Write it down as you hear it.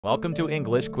Welcome to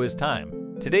English quiz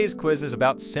time. Today's quiz is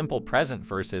about simple present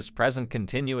versus present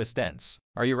continuous tense.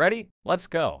 Are you ready? Let's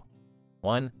go.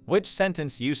 1. Which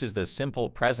sentence uses the simple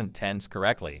present tense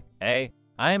correctly? A.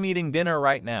 I am eating dinner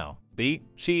right now. B.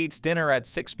 She eats dinner at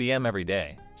 6 p.m. every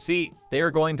day. C. They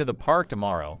are going to the park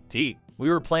tomorrow. D. We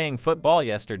were playing football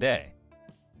yesterday.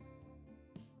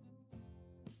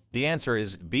 The answer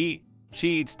is B.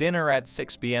 She eats dinner at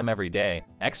 6 p.m. every day.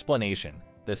 Explanation.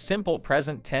 The simple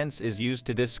present tense is used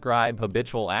to describe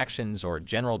habitual actions or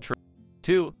general truth.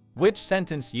 2. Which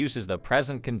sentence uses the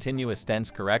present continuous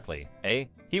tense correctly? A.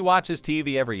 He watches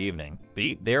TV every evening.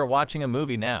 B. They are watching a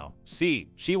movie now. C.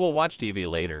 She will watch TV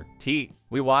later. D.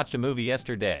 We watched a movie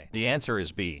yesterday. The answer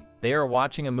is B. They are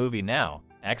watching a movie now.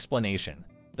 Explanation.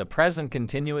 The present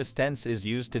continuous tense is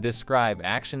used to describe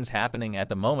actions happening at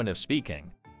the moment of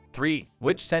speaking. 3.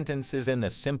 Which sentence is in the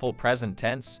simple present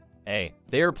tense? A.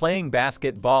 They are playing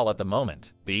basketball at the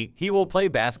moment. B. He will play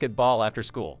basketball after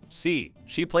school. C.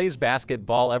 She plays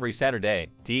basketball every Saturday.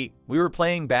 D. We were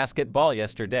playing basketball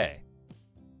yesterday.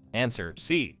 Answer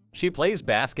C. She plays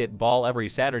basketball every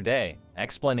Saturday.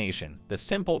 Explanation. The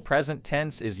simple present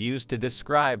tense is used to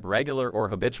describe regular or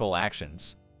habitual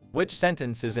actions. Which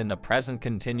sentence is in the present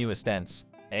continuous tense?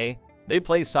 A. They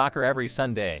play soccer every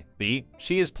Sunday. B.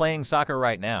 She is playing soccer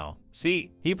right now.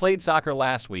 C. He played soccer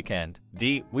last weekend.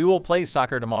 D. We will play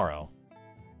soccer tomorrow.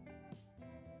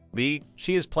 B.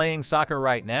 She is playing soccer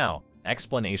right now.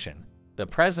 Explanation. The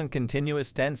present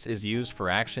continuous tense is used for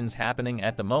actions happening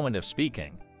at the moment of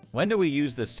speaking. When do we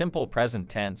use the simple present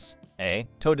tense? A.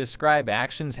 To describe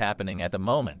actions happening at the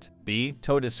moment. B.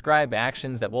 To describe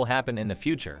actions that will happen in the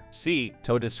future. C.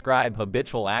 To describe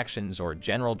habitual actions or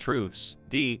general truths.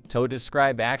 D. To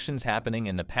describe actions happening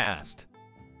in the past.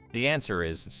 The answer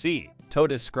is C. To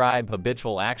describe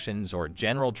habitual actions or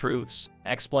general truths.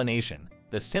 Explanation.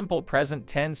 The simple present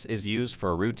tense is used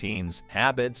for routines,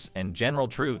 habits, and general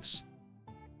truths.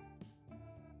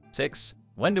 6.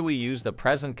 When do we use the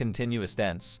present continuous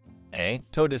tense? A.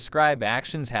 To describe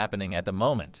actions happening at the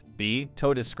moment. B.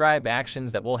 To describe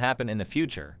actions that will happen in the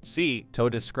future. C. To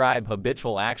describe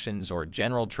habitual actions or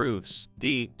general truths.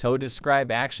 D. To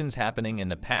describe actions happening in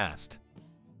the past.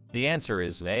 The answer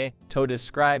is A. To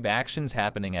describe actions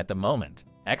happening at the moment.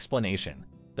 Explanation.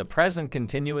 The present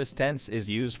continuous tense is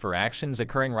used for actions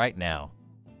occurring right now.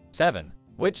 7.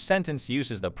 Which sentence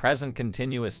uses the present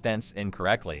continuous tense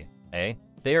incorrectly? A.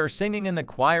 They are singing in the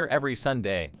choir every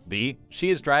Sunday. B. She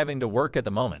is driving to work at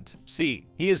the moment. C.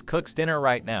 He cooks dinner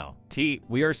right now. D.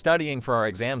 We are studying for our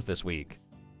exams this week.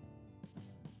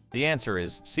 The answer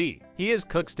is C. He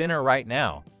cooks dinner right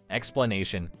now.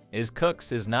 Explanation. Is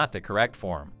cooks is not the correct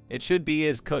form. It should be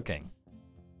is cooking.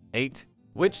 8.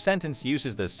 Which sentence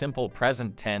uses the simple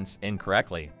present tense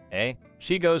incorrectly? A.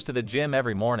 She goes to the gym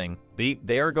every morning. B.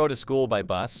 They go to school by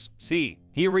bus. C.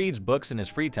 He reads books in his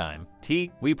free time.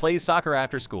 T. We play soccer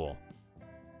after school.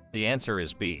 The answer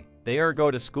is B. They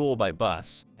go to school by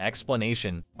bus.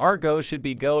 Explanation. Go should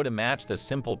be go to match the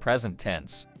simple present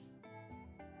tense.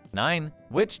 9.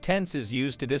 Which tense is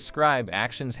used to describe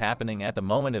actions happening at the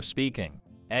moment of speaking?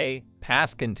 A.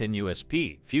 Past continuous.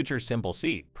 P. Future simple.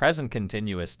 C. Present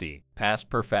continuous. D. Past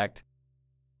perfect.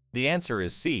 The answer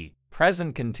is C.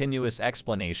 Present continuous.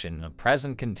 Explanation. A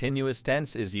present continuous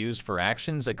tense is used for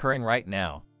actions occurring right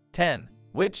now. 10.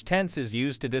 Which tense is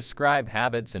used to describe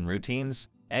habits and routines?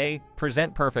 A.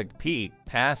 Present perfect. P.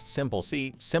 Past simple.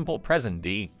 C. Simple present.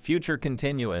 D. Future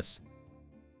continuous.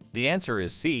 The answer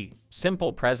is C.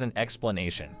 Simple present.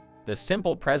 Explanation. The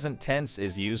simple present tense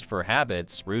is used for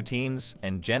habits, routines,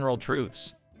 and general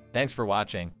truths. Thanks for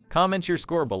watching. Comment your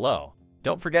score below.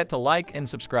 Don't forget to like and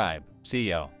subscribe. See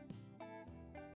you.